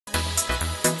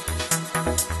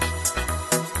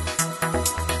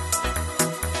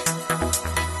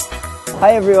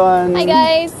Hi everyone! Hi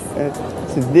guys!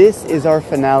 So this is our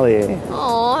finale.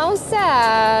 Oh, how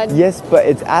sad. Yes, but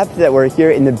it's apt that we're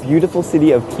here in the beautiful city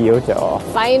of Kyoto.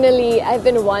 Finally, I've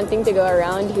been wanting to go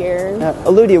around here.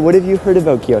 Eludia, what have you heard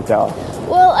about Kyoto?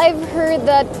 Well, I've heard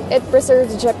that it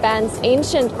preserves Japan's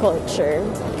ancient culture.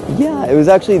 Yeah, it was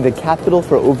actually the capital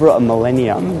for over a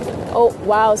millennium. Oh,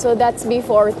 wow. So that's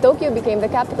before Tokyo became the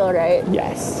capital, right?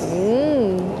 Yes.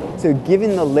 So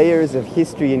given the layers of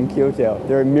history in Kyoto,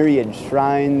 there are myriad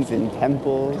shrines and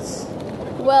temples.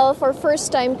 Well, for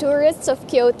first-time tourists of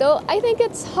Kyoto, I think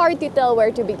it's hard to tell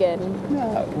where to begin.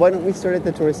 Yeah, why don't we start at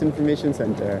the Tourist Information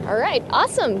Center? All right,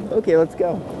 awesome. Okay, let's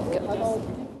go.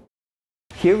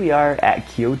 Here we are at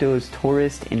Kyoto's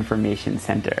Tourist Information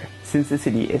Center. Since the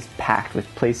city is packed with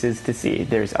places to see,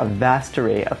 there's a vast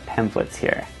array of pamphlets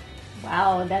here.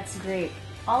 Wow, that's great.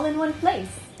 All in one place.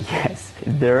 Yes,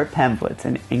 there are pamphlets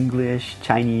in English,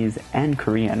 Chinese, and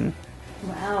Korean.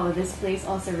 Wow, this place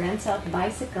also rents out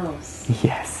bicycles.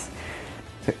 Yes.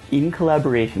 So in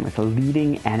collaboration with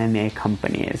leading anime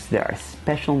companies, there are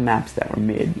special maps that were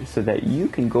made so that you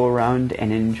can go around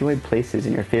and enjoy places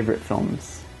in your favorite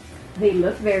films. They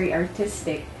look very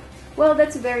artistic. Well,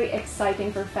 that's very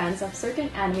exciting for fans of certain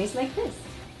animes like this.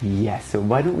 Yes, so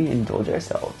why don't we indulge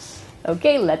ourselves?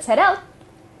 Okay, let's head out.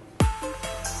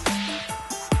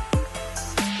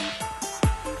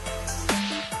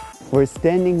 We're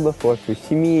standing before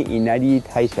Fushimi Inari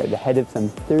Taisha, the head of some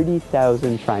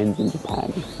 30,000 shrines in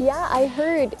Japan. Yeah, I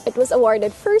heard it was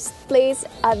awarded first place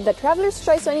at the Traveler's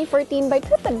Choice 2014 by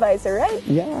TripAdvisor, right?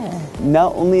 Yeah.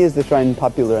 Not only is the shrine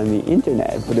popular on the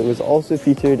internet, but it was also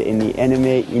featured in the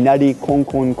anime Inari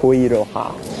Konkon Koiro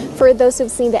Ha. For those who've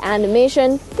seen the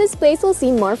animation, this place will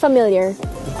seem more familiar.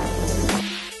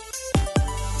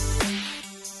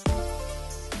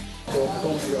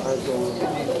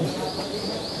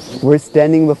 We're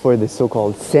standing before the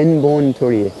so-called Senbon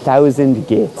Tori, 1,000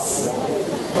 gates.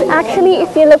 Actually,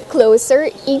 if you look closer,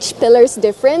 each pillar is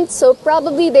different, so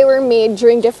probably they were made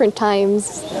during different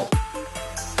times.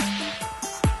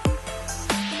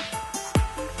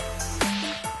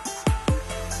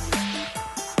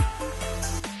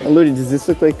 Elodie, does this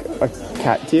look like a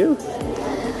cat to you?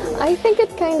 I think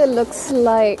it kind of looks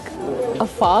like a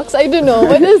fox. I don't know.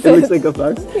 What is it? It looks like a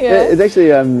fox? Yeah. It's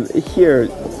actually, here,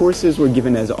 horses were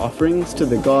given as offerings to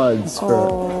the gods for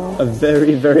a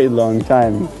very, very long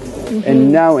time.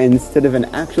 And now, instead of an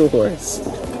actual horse,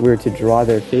 we're to draw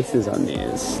their faces on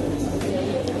these.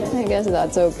 I guess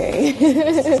that's okay.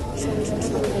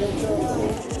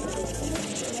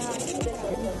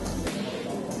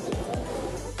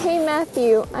 Hey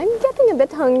Matthew, I'm getting a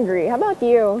bit hungry. How about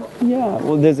you? Yeah,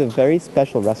 well, there's a very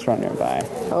special restaurant nearby.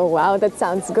 Oh wow, that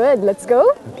sounds good. Let's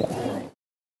go? Okay.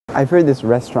 I've heard this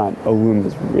restaurant, Oum,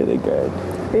 is really good.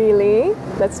 Really?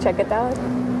 Let's check it out.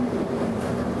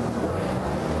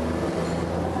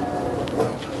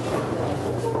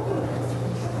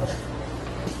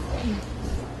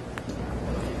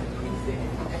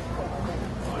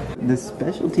 The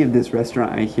specialty of this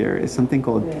restaurant, I hear, is something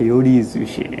called teori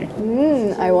sushi.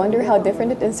 I wonder how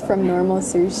different it is from normal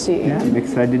sushi. Yeah, I'm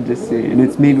excited to see. And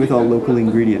it's made with all local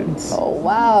ingredients. Oh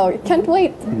wow, can't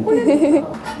wait.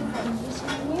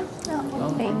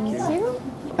 Thank you.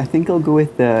 I think I'll go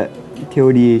with the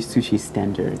teori sushi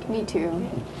standard. Me too.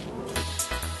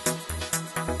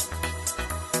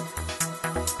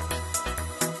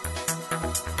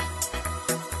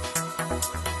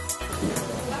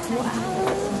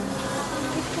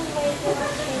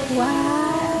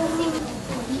 Wow.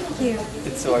 Thank you.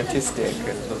 It's so artistic.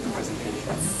 I love the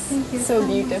presentation. Thank you. So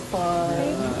beautiful.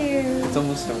 Thank you. It's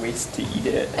almost a waste to eat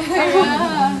it.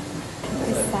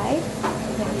 This side.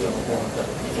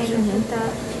 And the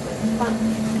one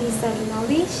piece of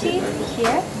nori sheet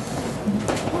here.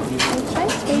 Okay,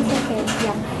 it's okay.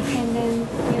 Yeah. And then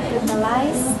you put the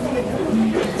rice.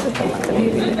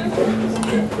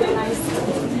 Rice.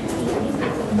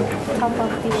 Top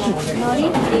of the nori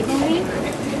evenly.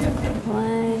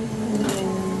 One.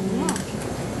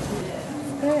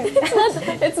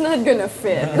 It's not gonna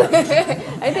fit.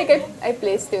 I think I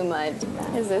placed too much.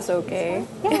 Is this okay?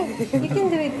 Yeah, you can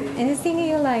do it anything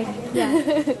you like.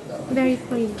 Yeah, very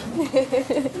free.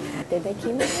 Did I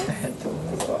keep it?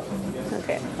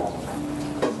 Okay.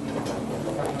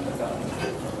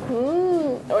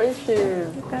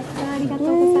 Oyster.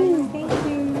 Thank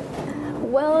you.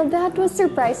 Well, that was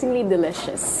surprisingly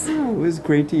delicious. It was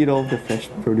great to eat all of the fresh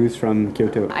produce from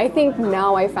Kyoto. I think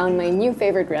now I found my new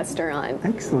favorite restaurant.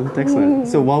 Excellent, excellent.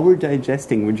 So while we're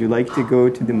digesting, would you like to go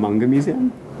to the manga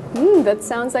museum? That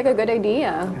sounds like a good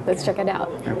idea. Let's check it out.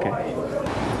 Okay.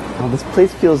 Oh, this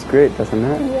place feels great, doesn't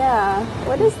it? Yeah.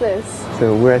 What is this?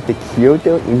 So we're at the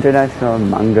Kyoto International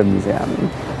Manga Museum.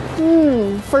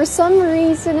 For some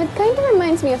reason, it kind of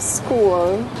reminds me of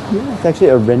school. Yeah, it's actually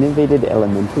a renovated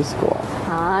elementary school.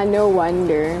 Ah, no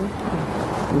wonder.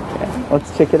 Okay,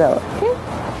 let's check it out. Okay.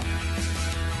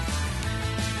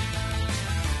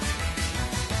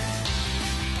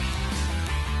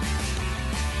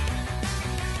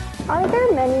 Are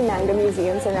there many manga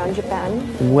museums around Japan?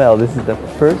 Well, this is the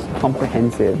first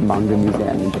comprehensive manga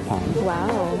museum in Japan.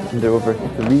 Wow. There are over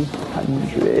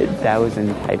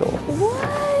 300,000 titles. What?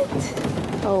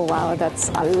 Oh wow, that's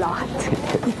a lot.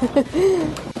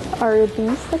 Are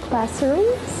these the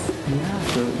classrooms? Yeah,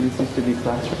 so these used to be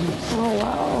classrooms Oh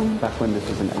wow. back when this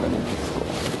was an elementary school.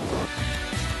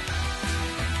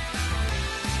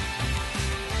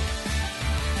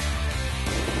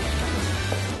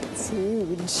 It's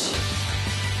huge.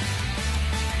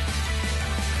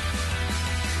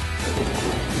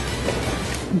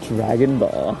 Dragon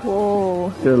Ball. Whoa.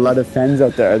 There are a lot of fans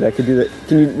out there that could do that.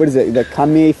 Can you, what is it? The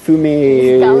Kame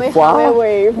Fume Kamehameha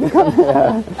wave.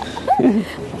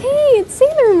 Hey, it's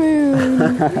Sailor Moon.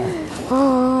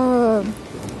 Oh,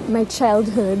 my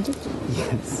childhood.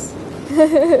 Yes.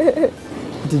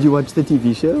 Did you watch the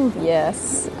TV show?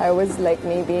 Yes, I was like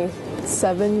maybe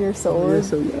 7 years old. You're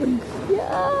so young.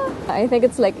 Yeah. I think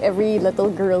it's like every little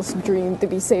girl's dream to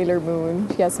be Sailor Moon.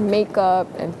 She has makeup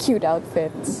and cute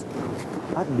outfits.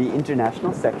 At the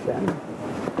international section.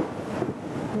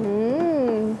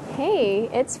 Hey,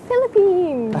 it's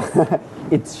Philippines.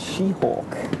 It's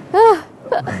She-Hulk.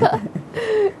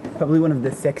 Probably one of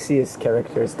the sexiest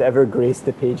characters to ever grace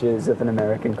the pages of an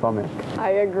American comic.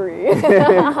 I agree.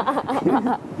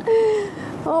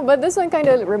 Oh, but this one kind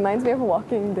of reminds me of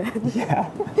Walking Dead. Yeah.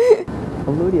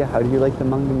 Alodia, how do you like the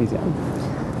manga museum?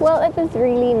 Well, it was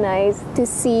really nice to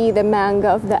see the manga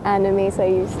of the animes I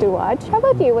used to watch. How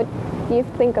about you? What do you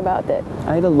think about it?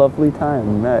 I had a lovely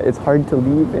time. It's hard to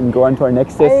leave and go on to our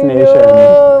next I destination.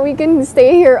 know, we can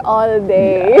stay here all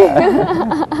day.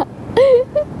 Yeah.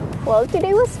 Well,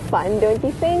 today was fun, don't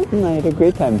you think? I had a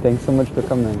great time. Thanks so much for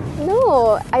coming.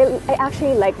 No, I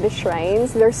actually like the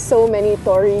shrines. There's so many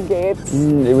torii gates.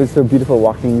 It was so beautiful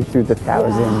walking through the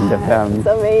thousand of them. It's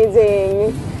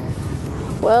amazing.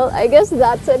 Well, I guess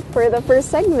that's it for the first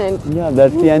segment. Yeah,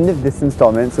 that's the end of this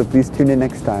installment, so please tune in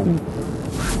next time.